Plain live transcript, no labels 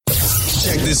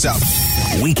Check this out.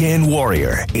 Weekend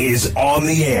Warrior is on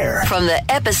the air. From the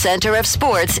epicenter of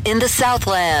sports in the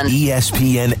Southland.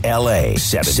 ESPN LA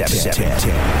 710.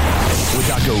 With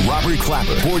Dr. Robert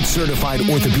Clapper, board-certified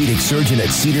orthopedic surgeon at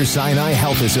Cedars-Sinai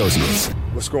Health Associates.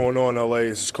 What's going on, LA?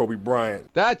 This is Kobe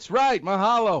Bryant. That's right.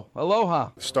 Mahalo.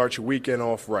 Aloha. Start your weekend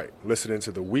off right. Listening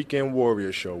to the Weekend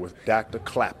Warrior Show with Dr.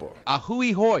 Clapper.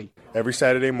 Ahui hoi. Every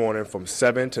Saturday morning from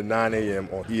 7 to 9 a.m.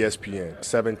 on ESPN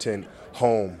 710,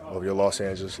 home of your Los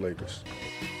Angeles Lakers.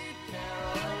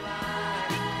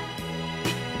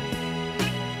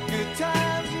 Good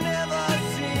times never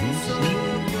seem so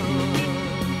good.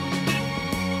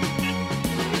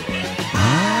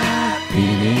 I've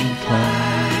been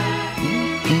inclined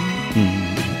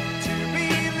to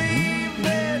believe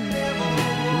there never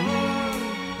was.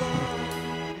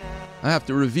 I have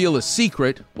to reveal a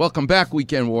secret. Welcome back,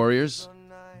 Weekend Warriors.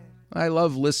 I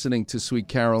love listening to Sweet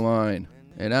Caroline.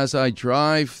 And as I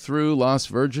drive through Las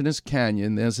Virgenes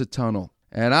Canyon, there's a tunnel.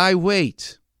 And I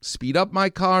wait, speed up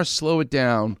my car, slow it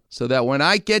down, so that when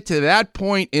I get to that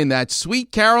point in that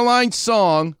Sweet Caroline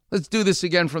song, let's do this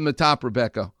again from the top,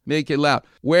 Rebecca. Make it loud.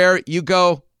 Where you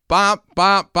go, bop,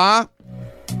 bop, bop.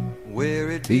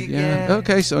 Where it began.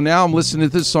 Okay, so now I'm listening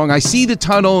to this song. I see the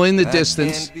tunnel in the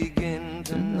distance.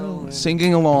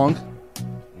 Singing along.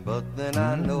 But then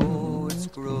I know it's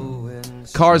growing.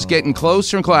 Car's getting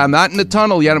closer and closer. I'm not in the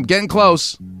tunnel yet. I'm getting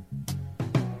close.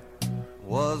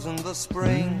 Wasn't the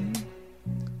spring?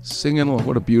 Singing along.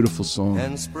 What a beautiful song.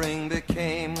 And spring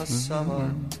became the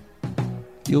summer.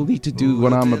 You'll need to do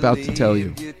what I'm about to tell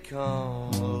you. You'd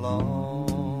come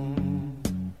along.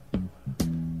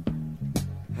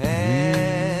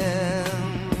 Hands,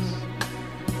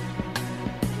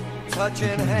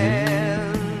 touching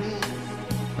hands.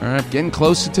 All right, getting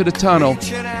closer to the tunnel.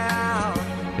 Reaching out,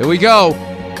 Here we go.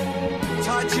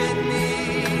 touching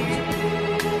me,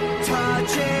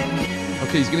 touching you.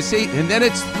 Okay, he's going to say, and then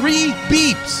it's 3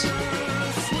 beeps.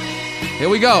 Here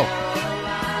we go.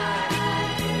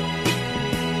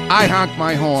 I honk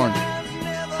my horn.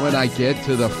 When I get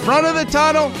to the front of the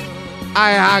tunnel,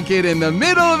 I honk it in the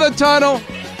middle of the tunnel.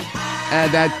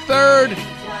 And that third,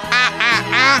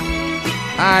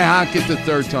 I honk it the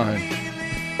third time.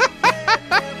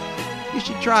 You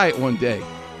should try it one day.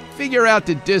 Figure out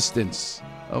the distance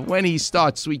of when he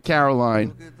starts Sweet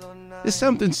Caroline. There's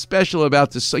something special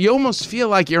about this. So you almost feel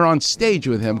like you're on stage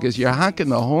with him because you're honking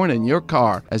the horn in your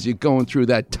car as you're going through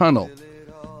that tunnel.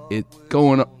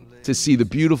 Going to see the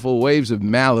beautiful waves of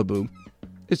Malibu.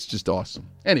 It's just awesome.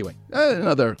 Anyway,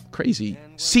 another crazy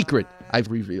secret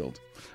I've revealed.